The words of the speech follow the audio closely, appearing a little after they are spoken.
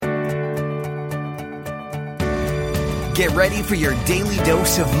Get ready for your daily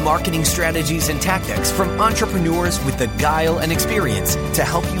dose of marketing strategies and tactics from entrepreneurs with the guile and experience to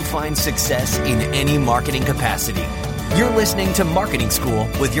help you find success in any marketing capacity. You're listening to Marketing School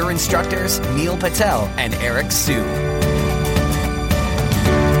with your instructors, Neil Patel and Eric Su.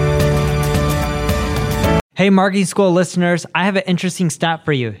 Hey, Marketing School listeners, I have an interesting stat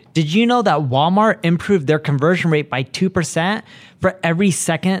for you. Did you know that Walmart improved their conversion rate by 2% for every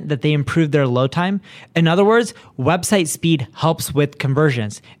second that they improved their load time? In other words, website speed helps with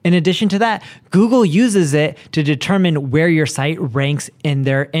conversions. In addition to that, Google uses it to determine where your site ranks in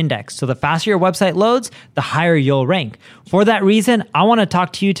their index. So the faster your website loads, the higher you'll rank. For that reason, I want to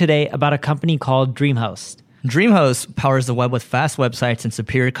talk to you today about a company called DreamHost. DreamHost powers the web with fast websites and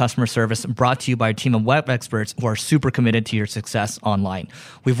superior customer service, brought to you by a team of web experts who are super committed to your success online.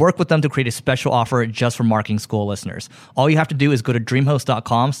 We've worked with them to create a special offer just for Marketing School listeners. All you have to do is go to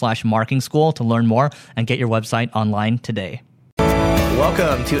dreamhost.com/marketing school to learn more and get your website online today.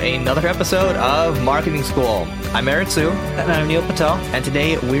 Welcome to another episode of Marketing School. I'm Eric Su. And I'm Neil Patel. And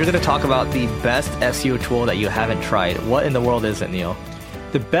today we're going to talk about the best SEO tool that you haven't tried. What in the world is it, Neil?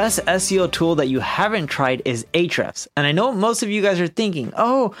 The best SEO tool that you haven't tried is Ahrefs. And I know most of you guys are thinking,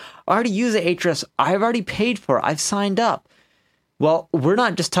 oh, I already use Ahrefs. I've already paid for it. I've signed up. Well, we're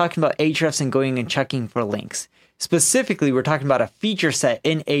not just talking about Ahrefs and going and checking for links. Specifically, we're talking about a feature set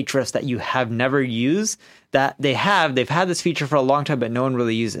in Ahrefs that you have never used, that they've had this feature for a long time, but no one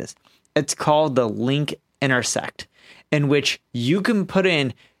really uses. It's called the link intersect, in which you can put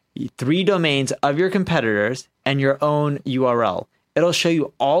in 3 domains of your competitors and your own URL. It'll show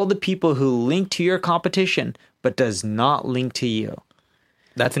you all the people who link to your competition, but does not link to you.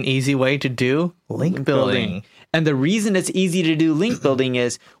 That's an easy way to do link building. And the reason it's easy to do link building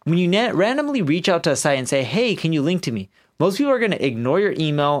is when you randomly reach out to a site and say, hey, can you link to me? Most people are going to ignore your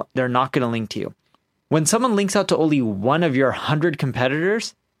email. They're not going to link to you. When someone links out to only one of your 100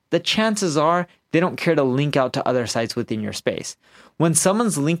 competitors, the chances are they don't care to link out to other sites within your space. When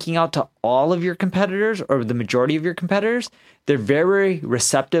someone's linking out to all of your competitors or the majority of your competitors, they're very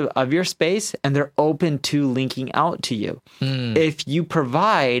receptive of your space and they're open to linking out to you. If you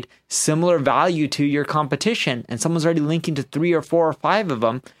provide similar value to your competition and someone's already linking to 3 or 4 or 5 of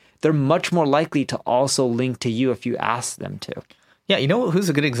them, they're much more likely to also link to you if you ask them to. Yeah, you know who's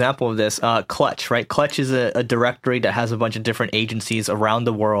a good example of this? Clutch, right? Clutch is a directory that has a bunch of different agencies around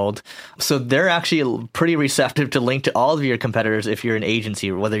the world. So they're actually pretty receptive to link to all of your competitors if you're an agency,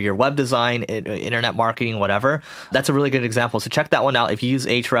 whether you're web design, internet marketing, whatever. That's a really good example. So check that one out. If you use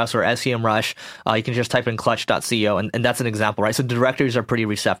Ahrefs or SEMrush, you can just type in clutch.co, and that's an example, right? So directories are pretty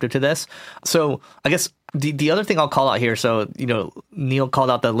receptive to this. So I guess the other thing I'll call out here, so, Neil called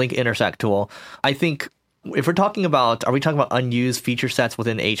out the link intersect tool. I think if we're talking about, are we talking about unused feature sets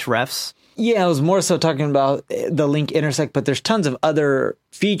within Ahrefs? Yeah, I was more so talking about the link intersect, but there's tons of other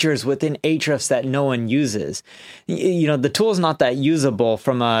features within Ahrefs that no one uses. The tool is not that usable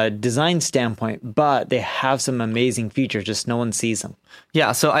from a design standpoint, but they have some amazing features, just no one sees them.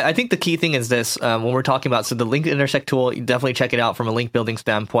 Yeah, so I think the key thing is this, when we're talking about, so the link intersect tool, you definitely check it out from a link building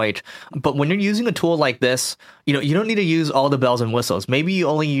standpoint. But when you're using a tool like this, you don't need to use all the bells and whistles. Maybe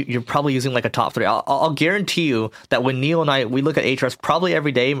you're probably using like a top 3. I'll guarantee you that when Neil and we look at Ahrefs probably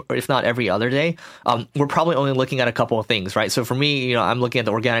every day, or if not every other day, we're probably only looking at a couple of things, right? So for me, I'm looking at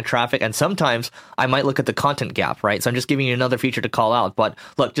the organic traffic, and sometimes I might look at the content gap, right? So I'm just giving you another feature to call out. But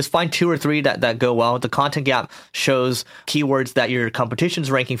look, just find 2 or 3 that go well. The content gap shows keywords that your competition's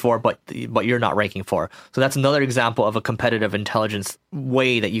ranking for, but you're not ranking for. So that's another example of a competitive intelligence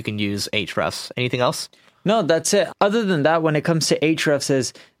way that you can use Ahrefs. Anything else? No, that's it. Other than that, when it comes to Ahrefs,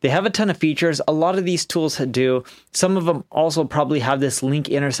 is they have a ton of features. A lot of these tools do. Some of them also probably have this link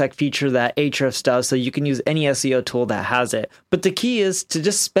intersect feature that Ahrefs does, so you can use any SEO tool that has it. But the key is to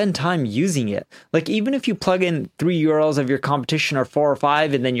just spend time using it. Like even if you plug in 3 URLs of your competition or 4 or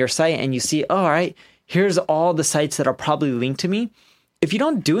 5 and then your site and you see, all right, here's all the sites that are probably linked to me. If you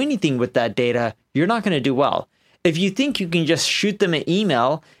don't do anything with that data, you're not going to do well. If you think you can just shoot them an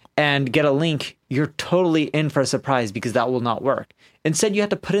email and get a link, you're totally in for a surprise because that will not work. Instead, you have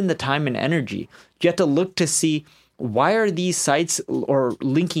to put in the time and energy. You have to look to see, why are these sites or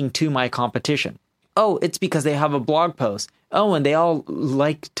linking to my competition? Oh, it's because they have a blog post. Oh, and they all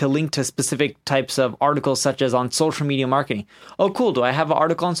like to link to specific types of articles, such as on social media marketing. Oh, cool. Do I have an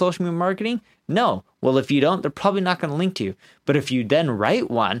article on social media marketing? No. Well, if you don't, they're probably not going to link to you. But if you then write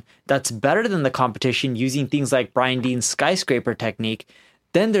one that's better than the competition using things like Brian Dean's skyscraper technique,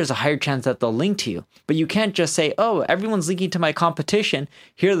 then there's a higher chance that they'll link to you. But you can't just say, oh, everyone's linking to my competition.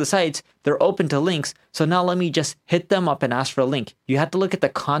 Here are the sites. They're open to links. So now let me just hit them up and ask for a link. You have to look at the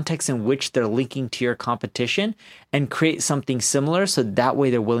context in which they're linking to your competition and create something similar so that way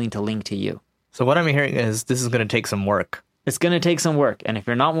they're willing to link to you. So what I'm hearing is this is going to take some work. It's going to take some work. And if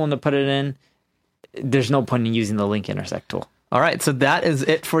you're not willing to put it in, there's no point in using the link intersect tool. All right, so that is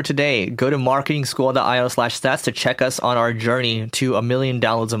it for today. Go to marketingschool.io/stats to check us on our journey to 1 million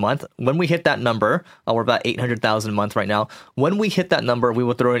downloads a month. When we hit that number, we're about 800,000 a month right now. When we hit that number, we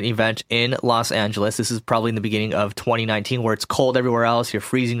will throw an event in Los Angeles. This is probably in the beginning of 2019 where it's cold everywhere else. You're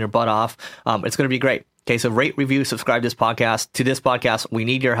freezing your butt off. It's going to be great. Okay, so rate, review, subscribe to this podcast. We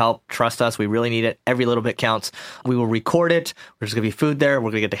need your help. Trust us. We really need it. Every little bit counts. We will record it. There's going to be food there.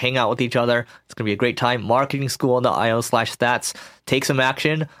 We're going to get to hang out with each other. It's going to be a great time. marketingschool.io/stats. Take some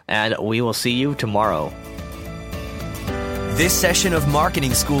action, and we will see you tomorrow. This session of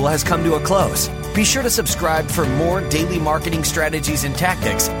Marketing School has come to a close. Be sure to subscribe for more daily marketing strategies and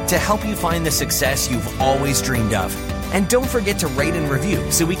tactics to help you find the success you've always dreamed of. And don't forget to rate and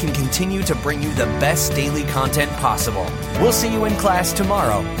review so we can continue to bring you the best daily content possible. We'll see you in class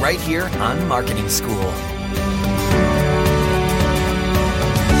tomorrow, right here on Marketing School.